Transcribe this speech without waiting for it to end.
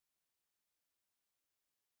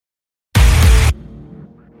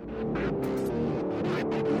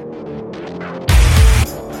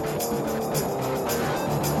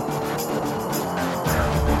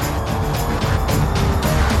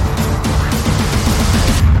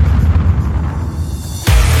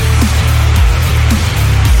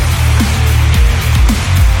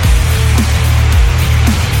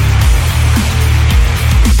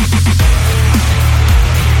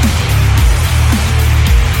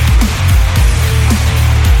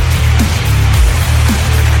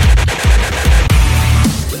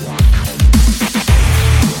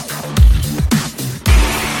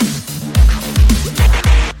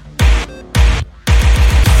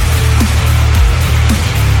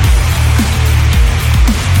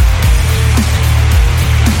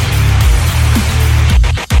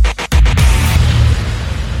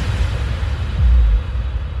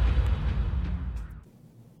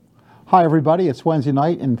Hi, everybody. It's Wednesday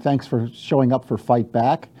night, and thanks for showing up for Fight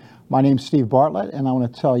Back. My name's Steve Bartlett, and I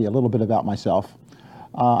want to tell you a little bit about myself.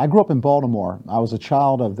 I grew up in Baltimore. I was a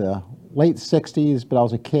child of the late 60s, but I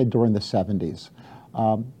was a kid during the 70s.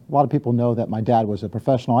 A lot of people know that my dad was a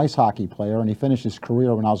professional ice hockey player, and he finished his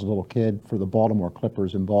career when I was a little kid for the Baltimore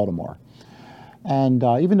Clippers in Baltimore. And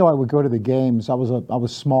even though I would go to the games, I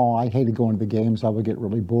was small. I hated going to the games. I would get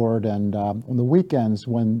really bored. And on the weekends,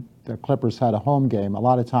 when the Clippers had a home game, a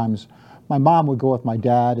lot of times my mom would go with my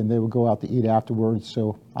dad, and they would go out to eat afterwards.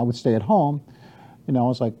 So I would stay at home. You know, I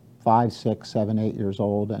was like 5, 6, 7, 8 years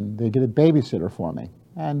old, and they'd get a babysitter for me.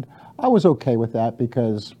 And I was okay with that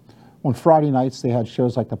because on Friday nights they had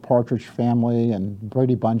shows like The Partridge Family and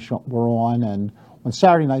Brady Bunch were on, and on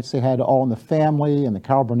Saturday nights, they had All in the Family and the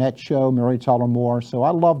Carol Burnett Show, Mary Tyler Moore. So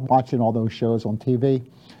I loved watching all those shows on TV.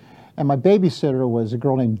 And my babysitter was a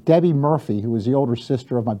girl named Debbie Murphy, who was the older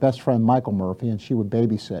sister of my best friend Michael Murphy, and she would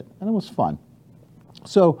babysit. And it was fun.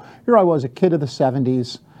 So here I was, a kid of the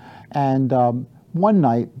 70s. And one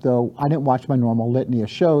night, though, I didn't watch my normal litany of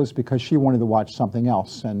shows because she wanted to watch something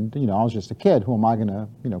else. And, you know, I was just a kid. Who am I going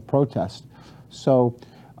to, protest? So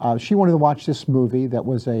she wanted to watch this movie that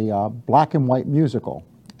was a black and white musical,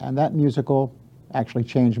 and that musical actually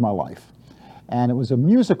changed my life. And it was a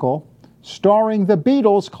musical starring the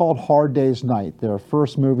Beatles called Hard Day's Night, their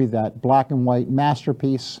first movie, that black and white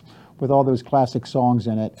masterpiece with all those classic songs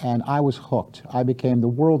in it, and I was hooked. I became the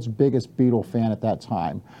world's biggest Beatle fan at that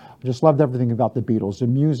time. I just loved everything about the Beatles. The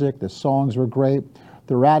music, the songs were great,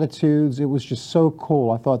 their attitudes, it was just so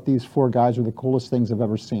cool. I thought these four guys were the coolest things I've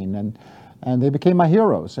ever seen. And they became my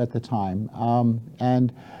heroes at the time.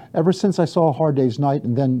 And ever since I saw Hard Day's Night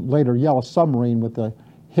and then later Yellow Submarine with the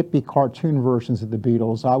hippie cartoon versions of the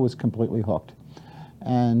Beatles, I was completely hooked.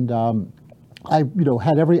 And I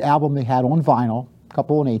had every album they had on vinyl, a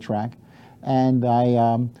couple on 8-track, and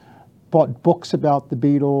I bought books about the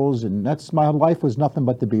Beatles, and my life was nothing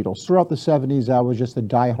but the Beatles. Throughout the 70s, I was just a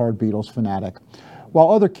diehard Beatles fanatic. While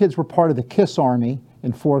other kids were part of the KISS Army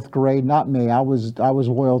in 4th grade, not me. I was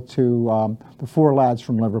loyal to the four lads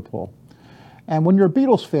from Liverpool. And when you're a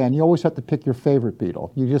Beatles fan, you always have to pick your favorite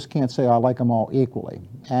Beatle. You just can't say I like them all equally.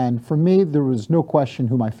 And for me, there was no question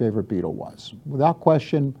who my favorite Beatle was. Without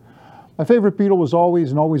question, my favorite Beatle was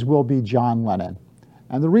always and always will be John Lennon.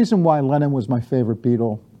 And the reason why Lennon was my favorite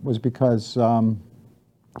Beatle was because,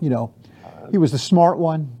 he was the smart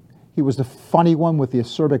one. He was the funny one with the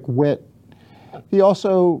acerbic wit. He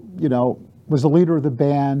also, was the leader of the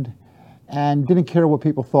band and didn't care what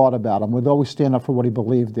people thought about him, would always stand up for what he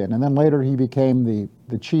believed in. And then later he became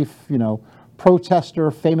the chief,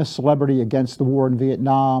 protester, famous celebrity against the war in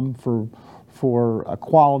Vietnam, for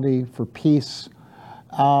equality, for peace.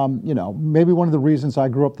 Maybe one of the reasons I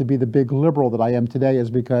grew up to be the big liberal that I am today is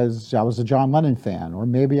because I was a John Lennon fan. Or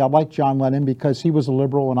maybe I liked John Lennon because he was a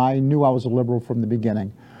liberal and I knew I was a liberal from the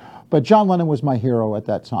beginning. But John Lennon was my hero at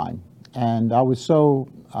that time. And I was so,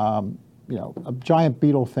 a giant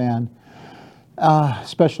Beatle fan,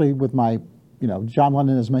 especially with my, John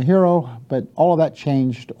Lennon as my hero. But all of that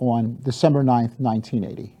changed on December 9th,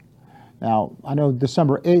 1980. Now, I know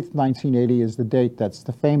December 8th, 1980 is the date that's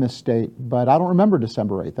the famous date, but I don't remember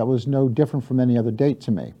December 8th. That was no different from any other date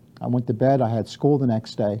to me. I went to bed, I had school the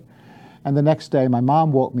next day, and the next day my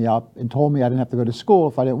mom woke me up and told me I didn't have to go to school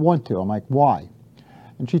if I didn't want to. I'm like, why?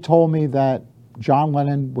 And she told me that John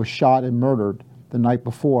Lennon was shot and murdered the night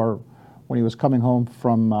before when he was coming home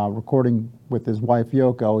from recording with his wife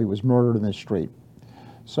Yoko. He was murdered in the street.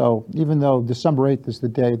 So even though December 8th is the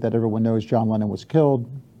day that everyone knows John Lennon was killed,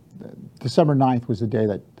 December 9th was the day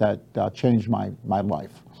that changed my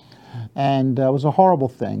life. And it was a horrible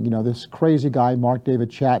thing. This crazy guy, Mark David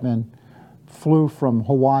Chapman, flew from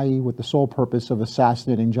Hawaii with the sole purpose of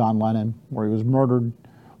assassinating John Lennon, where he was murdered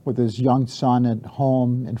with his young son at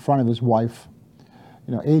home in front of his wife.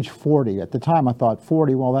 Age 40. At the time I thought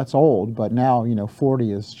 40, well, that's old, but now,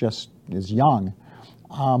 40 is young.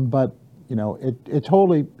 But it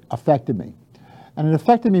totally affected me. And it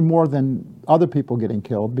affected me more than other people getting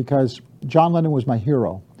killed because John Lennon was my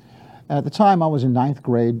hero. And at the time I was in 9th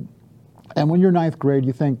grade. And when you're 9th grade,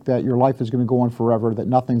 you think that your life is going to go on forever, that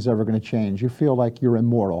nothing's ever going to change. You feel like you're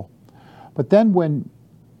immortal. But then when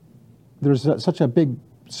there's such a big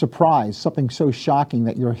surprise, something so shocking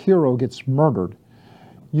that your hero gets murdered,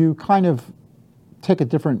 you kind of take a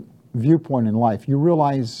different viewpoint in life. You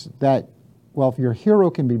realize that, well, if your hero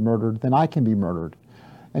can be murdered, then I can be murdered.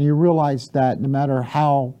 And you realize that no matter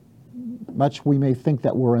how much we may think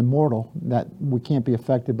that we're immortal, that we can't be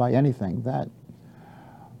affected by anything, that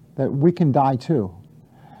we can die too.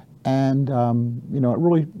 And it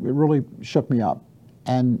really shook me up.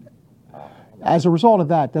 And As a result of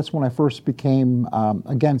that, that's when I first became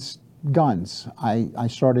against guns. I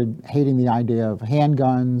started hating the idea of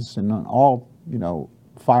handguns and all,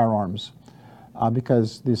 firearms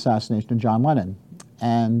because the assassination of John Lennon.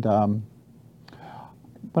 And when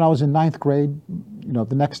I was in ninth grade,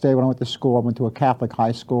 the next day when I went to school, I went to a Catholic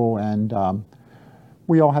high school, and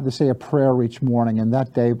we all had to say a prayer each morning, and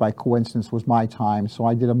that day, by coincidence, was my time, so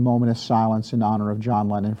I did a moment of silence in honor of John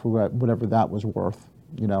Lennon for whatever that was worth.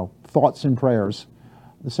 Thoughts and prayers.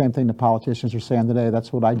 The same thing the politicians are saying today.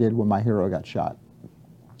 That's what I did when my hero got shot.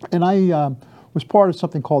 And I was part of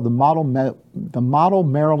something called the Model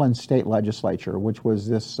Maryland State Legislature, which was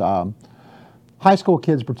this high school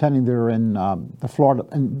kids pretending they're in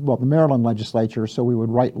the Maryland legislature, so we would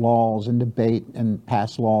write laws and debate and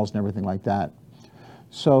pass laws and everything like that.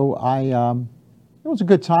 So it was a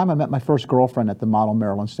good time. I met my first girlfriend at the Model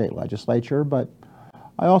Maryland State Legislature, but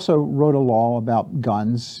I also wrote a law about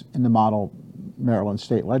guns in the Model Maryland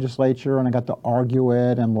State Legislature, and I got to argue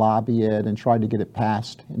it and lobby it and try to get it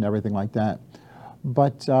passed and everything like that.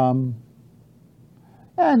 But, I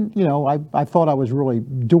thought I was really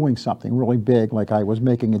doing something really big, like I was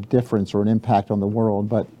making a difference or an impact on the world,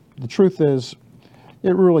 but the truth is,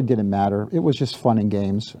 it really didn't matter. It was just fun and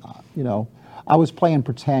games. I was playing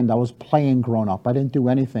pretend. I was playing grown up. I didn't do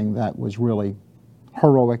anything that was really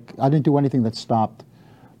heroic. I didn't do anything that stopped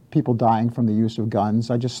people dying from the use of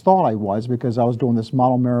guns. I just thought I was, because I was doing this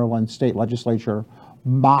Model Maryland State Legislature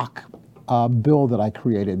mock bill that I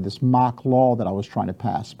created, this mock law that I was trying to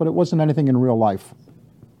pass. But it wasn't anything in real life.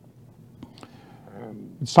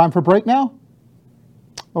 It's time for a break now?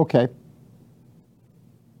 Okay.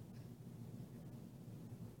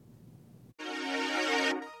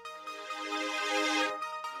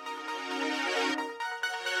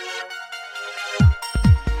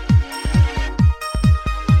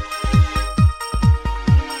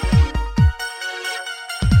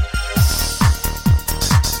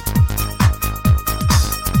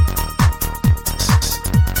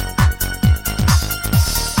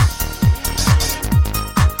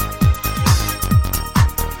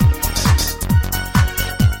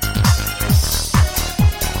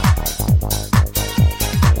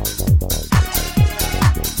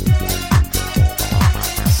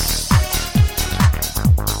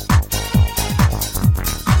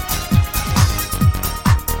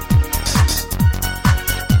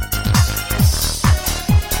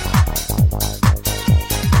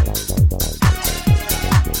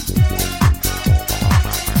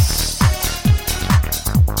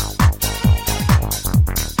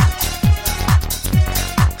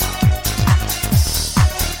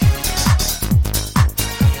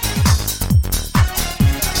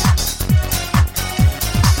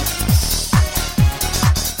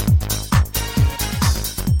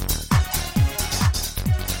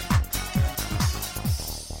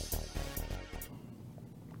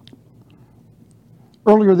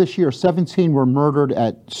 Earlier this year, 17 were murdered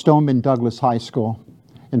at Stoneman Douglas High School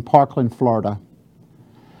in Parkland, Florida.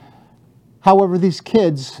 However, these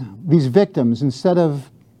kids, these victims, instead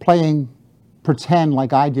of playing pretend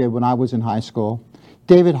like I did when I was in high school,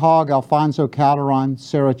 David Hogg, Alfonso Calderon,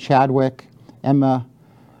 Sarah Chadwick, Emma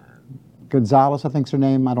Gonzalez, I think's her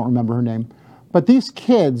name, I don't remember her name. But these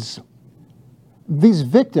kids, these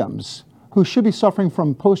victims who should be suffering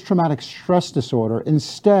from post-traumatic stress disorder,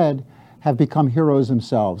 instead have become heroes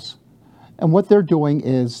themselves. And what they're doing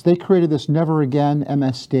is they created this Never Again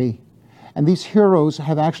MSD. And these heroes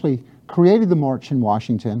have actually created the march in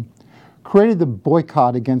Washington, created the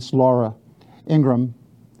boycott against Laura Ingraham,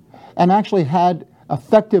 and actually had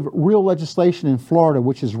effective real legislation in Florida,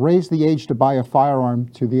 which has raised the age to buy a firearm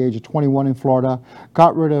to the age of 21 in Florida,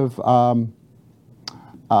 got rid of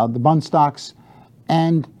the bun stocks,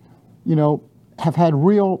 and have had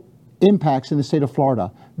real impacts in the state of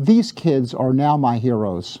Florida. These kids are now my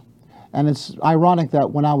heroes. And it's ironic that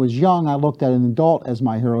when I was young, I looked at an adult as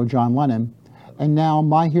my hero, John Lennon, and now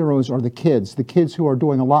my heroes are the kids who are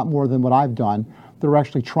doing a lot more than what I've done. They're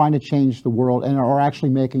actually trying to change the world and are actually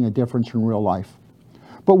making a difference in real life.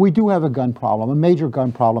 But we do have a gun problem, a major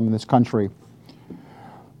gun problem in this country.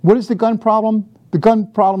 What is the gun problem? The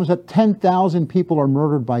gun problem is that 10,000 people are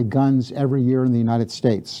murdered by guns every year in the United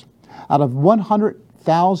States. Out of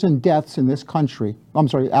 100,000 deaths in this country,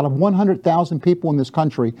 out of 100,000 people in this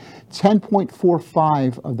country,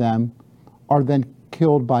 10.45 of them are then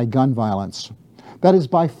killed by gun violence. That is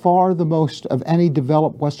by far the most of any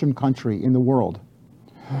developed Western country in the world.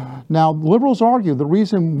 Now, liberals argue the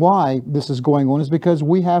reason why this is going on is because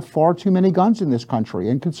we have far too many guns in this country.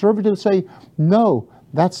 And conservatives say, no,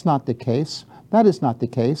 that's not the case. That is not the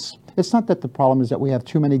case. It's not that the problem is that we have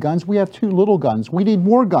too many guns. We have too little guns. We need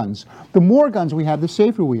more guns. The more guns we have, the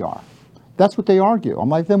safer we are. That's what they argue. I'm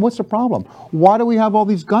like, then what's the problem? Why do we have all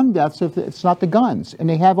these gun deaths if it's not the guns? And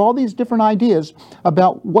they have all these different ideas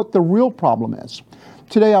about what the real problem is.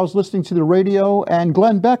 Today I was listening to the radio, and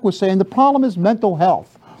Glenn Beck was saying the problem is mental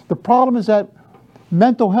health. The problem is that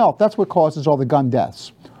mental health, that's what causes all the gun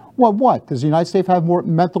deaths. Well, what? Does the United States have more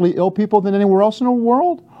mentally ill people than anywhere else in the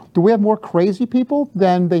world? Do we have more crazy people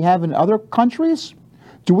than they have in other countries?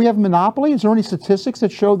 Do we have a monopoly? Is there any statistics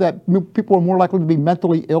that show that people are more likely to be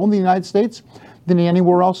mentally ill in the United States than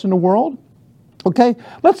anywhere else in the world? Okay,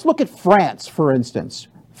 let's look at France, for instance.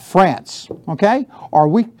 France, okay? Are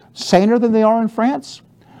we saner than they are in France?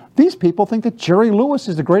 These people think that Jerry Lewis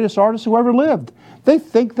is the greatest artist who ever lived. They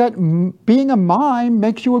think that being a mime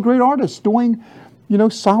makes you a great artist, doing,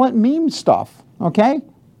 silent meme stuff, okay?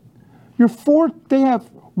 They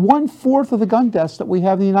have 1/4 of the gun deaths that we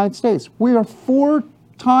have in the United States. We are 4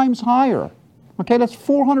 times higher. Okay, that's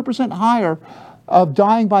 400% higher of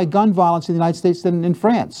dying by gun violence in the United States than in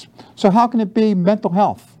France. So how can it be mental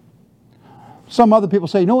health? Some other people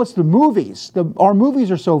say, no, it's the movies. Our movies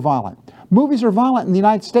are so violent. Movies are violent in the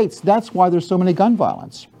United States. That's why there's so many gun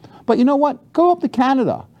violence. But you know what? Go up to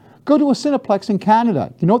Canada. Go to a Cineplex in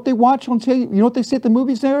Canada. You know what they watch on TV? You know what they see at the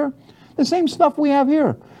movies there? The same stuff we have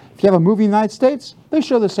here. If you have a movie in the United States, they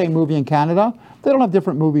show the same movie in Canada. They don't have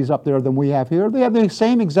different movies up there than we have here. They have the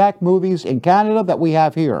same exact movies in Canada that we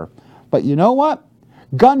have here. But you know what?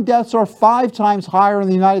 Gun deaths are 5 times higher in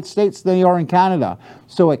the United States than they are in Canada.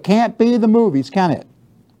 So it can't be the movies, can it?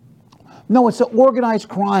 No, it's the organized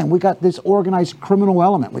crime. We got this organized criminal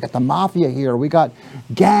element. We got the mafia here. We got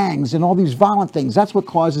gangs and all these violent things. That's what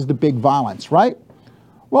causes the big violence, right?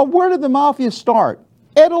 Well, where did the mafia start?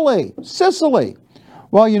 Italy, Sicily.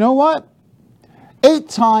 Well, you know what? 8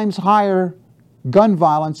 times higher gun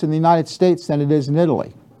violence in the United States than it is in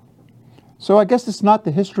Italy. So I guess it's not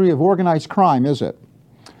the history of organized crime, is it?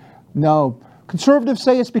 No. Conservatives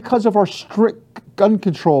say it's because of our strict gun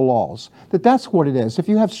control laws, that's what it is. If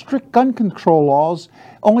you have strict gun control laws,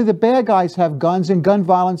 only the bad guys have guns and gun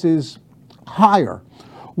violence is higher.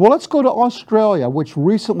 Well, let's go to Australia, which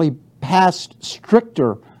recently passed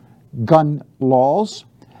stricter gun laws,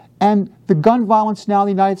 and the gun violence now in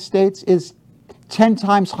the United States is 10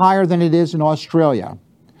 times higher than it is in Australia.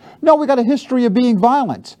 No, we got a history of being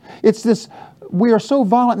violent. We are so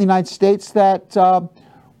violent in the United States that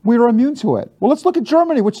we are immune to it. Well, let's look at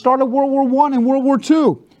Germany, which started World War I and World War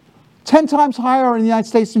II. 10 times higher in the United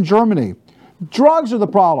States than Germany. Drugs are the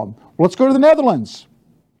problem. Well, let's go to the Netherlands.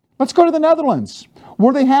 Let's go to the Netherlands,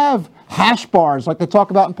 where they have hash bars like they talk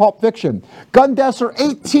about in Pulp Fiction. Gun deaths are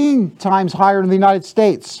 18 times higher in the United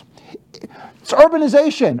States. It's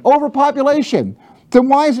urbanization, overpopulation. Then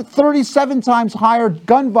why is it 37 times higher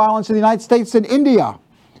gun violence in the United States than India?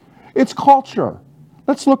 It's culture.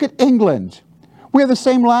 Let's look at England. We have the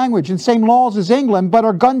same language and same laws as England, but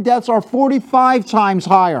our gun deaths are 45 times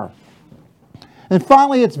higher. And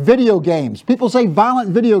finally, it's video games. People say violent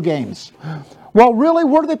video games. Well, really,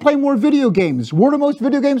 where do they play more video games? Where do most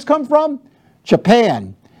video games come from?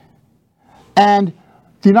 Japan. And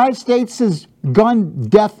the United States' gun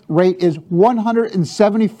death rate is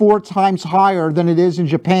 174 times higher than it is in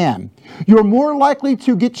Japan. You're more likely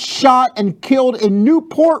to get shot and killed in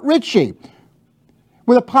Newport Richey,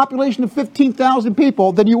 with a population of 15,000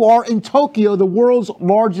 people, than you are in Tokyo, the world's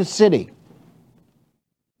largest city.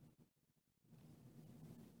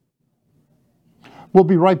 We'll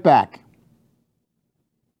be right back.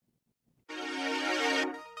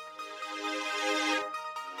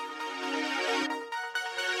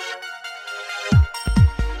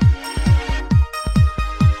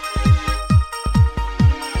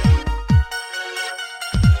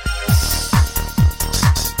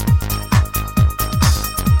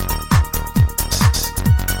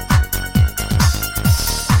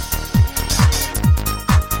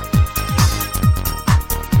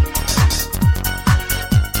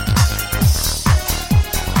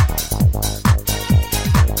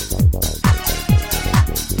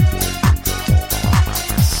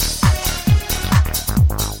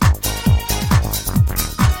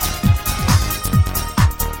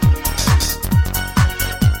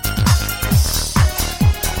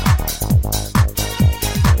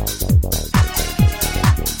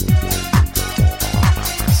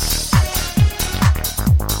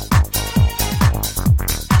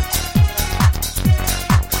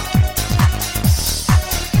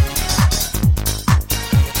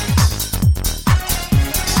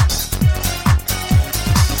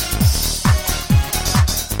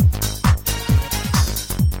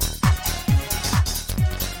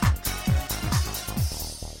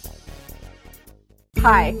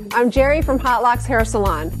 Hi, I'm Jerry from Hot Locks Hair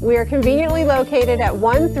Salon. We are conveniently located at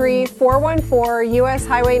 13414 US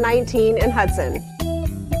Highway 19 in Hudson.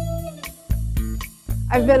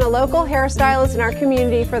 I've been a local hairstylist in our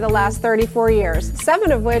community for the last 34 years,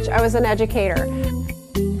 7 of which I was an educator.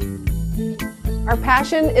 Our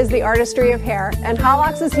passion is the artistry of hair, and Hot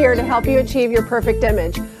Locks is here to help you achieve your perfect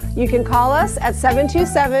image. You can call us at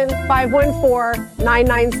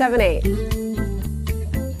 727-514-9978.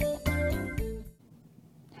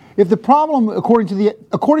 If the problem, according to the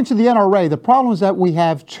NRA, the problem is that we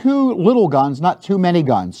have too little guns, not too many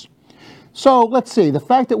guns. So let's see, the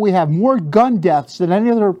fact that we have more gun deaths than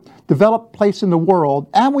any other developed place in the world,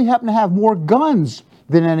 and we happen to have more guns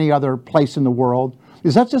than any other place in the world,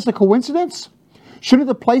 is that just a coincidence? Shouldn't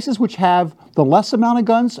the places which have the less amount of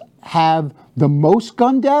guns have the most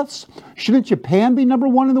gun deaths? Shouldn't Japan be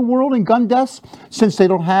 #1 in the world in gun deaths, since they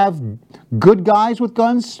don't have good guys with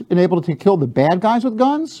guns and able to kill the bad guys with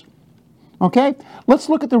guns? Okay, let's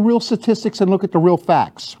look at the real statistics and look at the real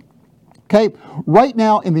facts. Okay, right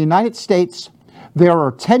now in the United States, there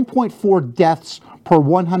are 10.4 deaths per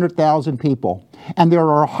 100,000 people, and there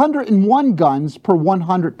are 101 guns per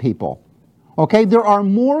 100 people. Okay, there are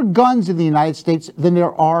more guns in the United States than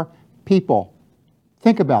there are people.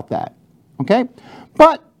 Think about that. Okay,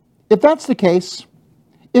 but if that's the case,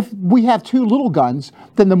 if we have too little guns,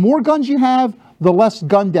 then the more guns you have, the less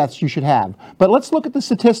gun deaths you should have. But let's look at the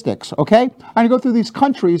statistics, okay? I'm going to go through these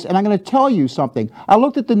countries and I'm going to tell you something. I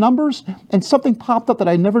looked at the numbers and something popped up that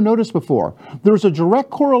I never noticed before. There's a direct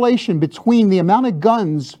correlation between the amount of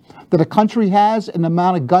guns that a country has and the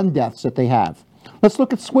amount of gun deaths that they have. Let's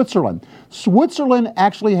look at Switzerland. Switzerland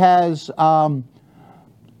actually has a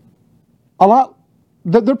lot,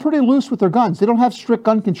 they're pretty loose with their guns. They don't have strict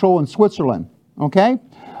gun control in Switzerland, okay?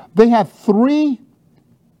 They have 3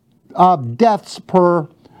 deaths per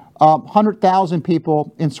 100,000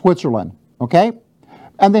 people in Switzerland, okay?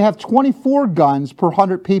 And they have 24 guns per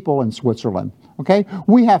 100 people in Switzerland, okay?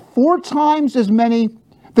 We have 4 times as many,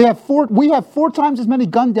 we have 4 times as many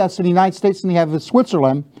gun deaths in the United States than they have in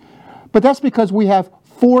Switzerland, but that's because we have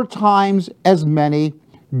 4 times as many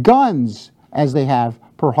guns as they have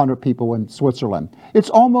per 100 people in Switzerland. It's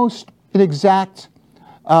almost an exact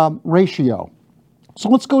ratio. So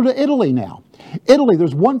let's go to Italy now. Italy,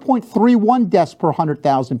 there's 1.31 deaths per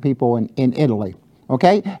 100,000 people in Italy,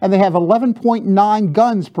 okay? And they have 11.9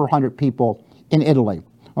 guns per 100 people in Italy,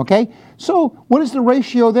 okay? So what is the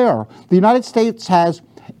ratio there? The United States has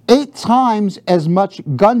 8 times as much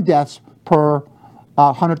gun deaths per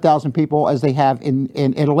 100,000 people as they have in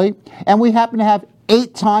Italy, and we happen to have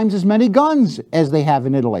 8 times as many guns as they have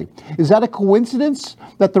in Italy. Is that a coincidence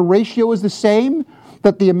that the ratio is the same,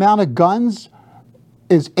 that the amount of guns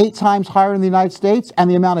is 8 times higher in the United States and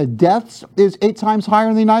the amount of deaths is 8 times higher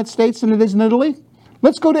in the United States than it is in Italy?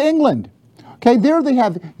 Let's go to England. Okay, there they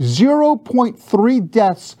have 0.3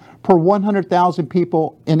 deaths per 100,000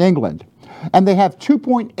 people in England. And they have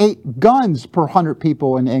 2.8 guns per 100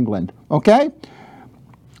 people in England. Okay?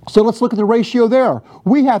 So let's look at the ratio there.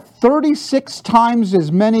 We have 36 times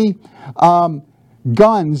as many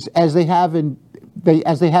guns as they have in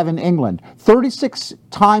England. 36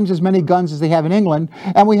 times as many guns as they have in England,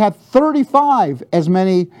 and we have 35 as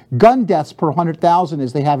many gun deaths per 100,000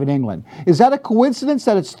 as they have in England. Is that a coincidence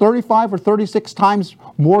that it's 35 or 36 times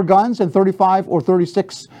more guns and 35 or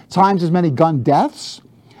 36 times as many gun deaths?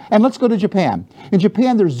 And let's go to Japan. In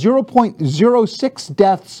Japan, there's 0.06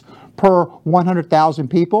 deaths per 100,000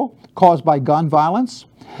 people caused by gun violence,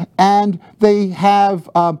 and they have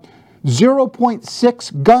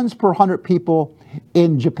 0.6 guns per 100 people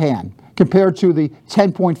in Japan, compared to the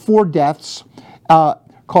 10.4 deaths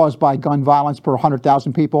caused by gun violence per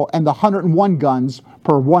 100,000 people and the 101 guns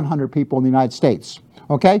per 100 people in the United States.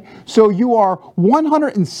 Okay, so you are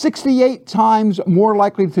 168 times more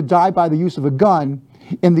likely to die by the use of a gun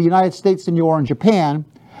in the United States than you are in Japan,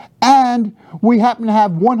 and we happen to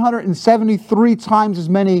have 173 times as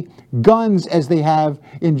many guns as they have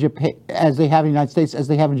in Japan, as they have in the United States, as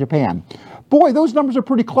they have in Japan. Boy, those numbers are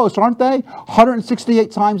pretty close, aren't they?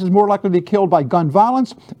 168 times is more likely to be killed by gun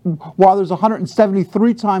violence, while there's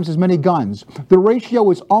 173 times as many guns. The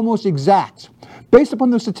ratio is almost exact. Based upon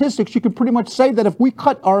the statistics, you can pretty much say that if we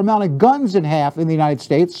cut our amount of guns in half in the United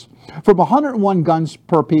States, from 101 guns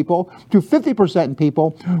per people to 50% in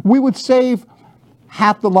people, we would save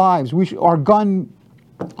half the lives. Our gun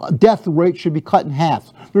death rate should be cut in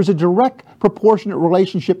half. There's a direct proportionate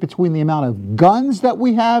relationship between the amount of guns that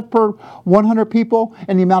we have per 100 people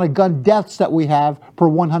and the amount of gun deaths that we have per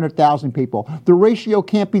 100,000 people. The ratio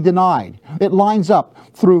can't be denied. It lines up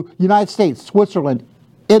through United States, Switzerland,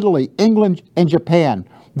 Italy, England, and Japan.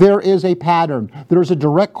 there is a pattern. There's a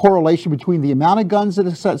direct correlation between the amount of guns that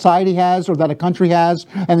a society has or that a country has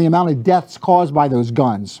and the amount of deaths caused by those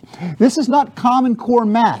guns. This is not Common Core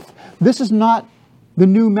math. This is not the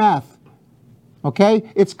new math. Okay?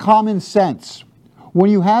 It's common sense. When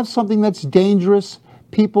you have something that's dangerous,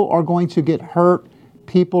 people are going to get hurt.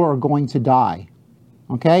 People are going to die.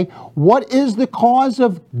 Okay? What is the cause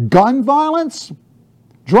of gun violence?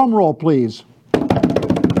 Drum roll, please.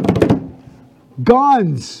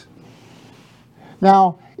 Guns.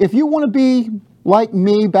 Now, if you want to be like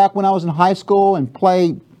me back when I was in high school and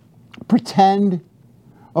play pretend,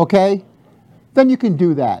 okay, then you can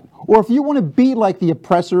do that. Or if you want to be like the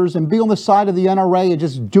oppressors and be on the side of the NRA and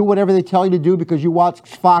just do whatever they tell you to do because you watch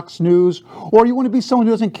Fox News, or you want to be someone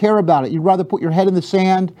who doesn't care about it, you'd rather put your head in the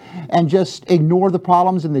sand and just ignore the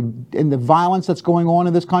problems and the violence that's going on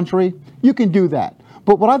in this country, you can do that.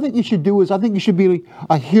 But what I think you should do is I think you should be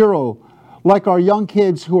a hero like our young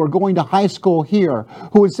kids who are going to high school here,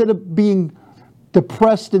 who instead of being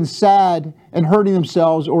depressed and sad and hurting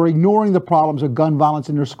themselves or ignoring the problems of gun violence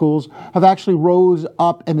in their schools, have actually rose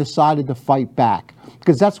up and decided to fight back.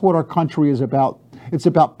 Because that's what our country is about. It's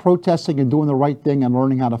about protesting and doing the right thing and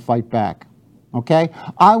learning how to fight back. Okay?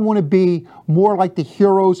 I want to be more like the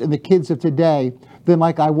heroes and the kids of today than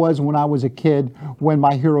like I was when I was a kid when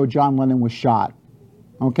my hero John Lennon was shot.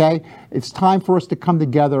 Okay? It's time for us to come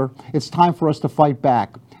together. It's time for us to fight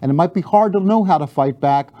back. And it might be hard to know how to fight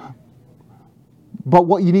back, but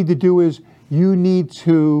what you need to do is you need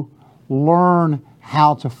to learn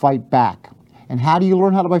how to fight back. And how do you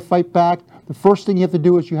learn how to fight back? The first thing you have to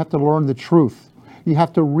do is you have to learn the truth. You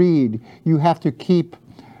have to read. You have to keep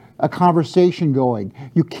a conversation going.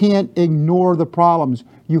 You can't ignore the problems.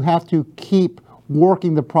 You have to keep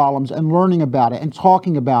working the problems and learning about it and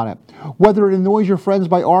talking about it. Whether it annoys your friends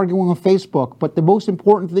by arguing on Facebook, but the most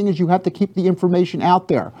important thing is you have to keep the information out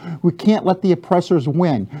there. We can't let the oppressors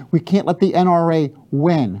win. We can't let the NRA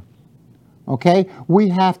win. Okay? We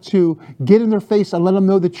have to get in their face and let them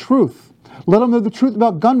know the truth. Let them know the truth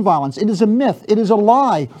about gun violence. It is a myth. It is a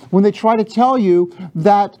lie when they try to tell you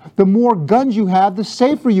that the more guns you have, the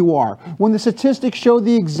safer you are, when the statistics show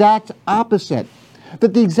the exact opposite.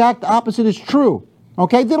 That the exact opposite is true.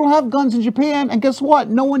 Okay? They don't have guns in Japan, and guess what?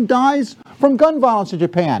 No one dies from gun violence in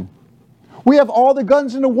Japan. We have all the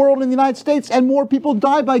guns in the world in the United States, and more people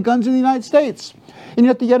die by guns in the United States. And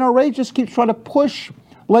yet the NRA just keeps trying to push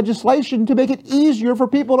legislation to make it easier for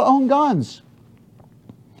people to own guns.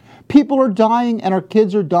 People are dying, and our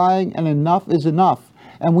kids are dying, and enough is enough.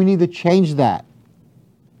 And we need to change that.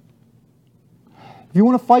 If you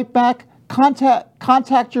want to fight back,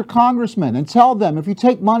 contact your congressman and tell them, if you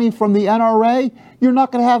take money from the NRA, you're not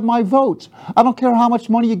going to have my vote. I don't care how much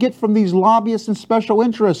money you get from these lobbyists and special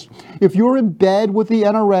interests. If you're in bed with the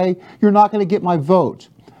NRA, you're not going to get my vote.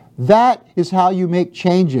 That is how you make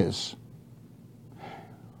changes.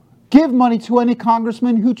 Give money to any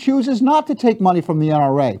congressman who chooses not to take money from the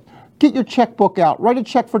NRA. Get your checkbook out. Write a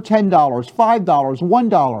check for $10, $5,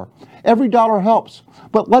 $1. Every dollar helps.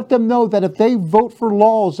 But let them know that if they vote for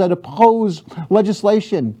laws that oppose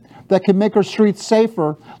legislation that can make our streets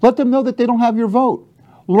safer, let them know that they don't have your vote.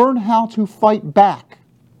 Learn how to fight back.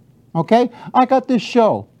 Okay? I got this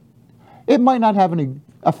show. It might not have any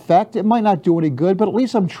effect. It might not do any good, but at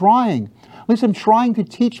least I'm trying. At least I'm trying to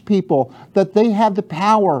teach people that they have the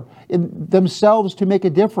power in themselves to make a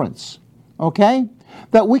difference. Okay?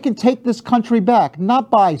 That we can take this country back, not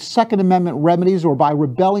by Second Amendment remedies or by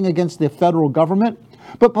rebelling against the federal government,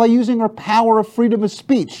 but by using our power of freedom of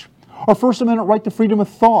speech, our First Amendment right to freedom of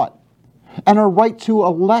thought, and our right to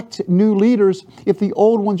elect new leaders if the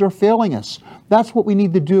old ones are failing us. That's what we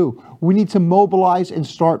need to do. We need to mobilize and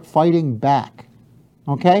start fighting back.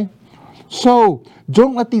 Okay? So,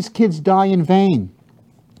 don't let these kids die in vain.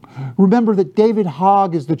 Remember that David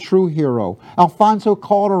Hogg is the true hero. Alfonso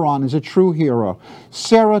Calderon is a true hero.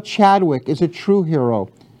 Sarah Chadwick is a true hero.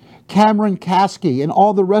 Cameron Kasky and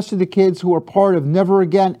all the rest of the kids who are part of Never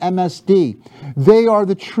Again MSD. They are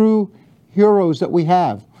the true heroes that we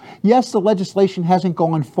have. Yes, the legislation hasn't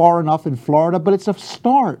gone far enough in Florida, but it's a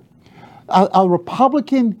start. A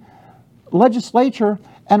Republican legislature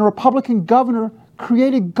and a Republican governor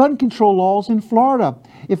created gun control laws in Florida.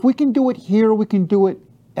 If we can do it here, we can do it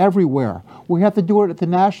everywhere. We have to do it at the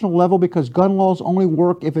national level because gun laws only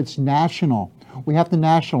work if it's national. We have to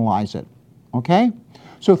nationalize it. Okay?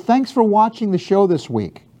 So thanks for watching the show this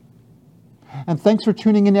week. And thanks for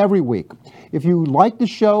tuning in every week. If you like the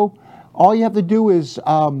show, all you have to do is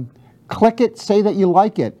click it, say that you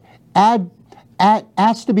like it. Add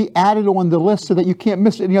ask to be added on the list so that you can't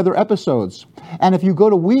miss any other episodes. And if you go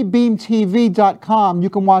to webeamtv.com, you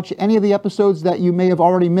can watch any of the episodes that you may have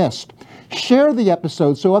already missed. Share the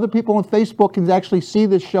episodes so other people on Facebook can actually see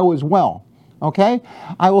this show as well. Okay?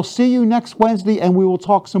 I will see you next Wednesday, and we will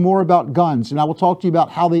talk some more about guns. And I will talk to you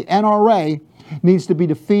about how the NRA needs to be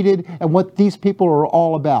defeated and what these people are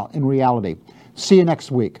all about in reality. See you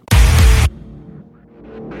next week.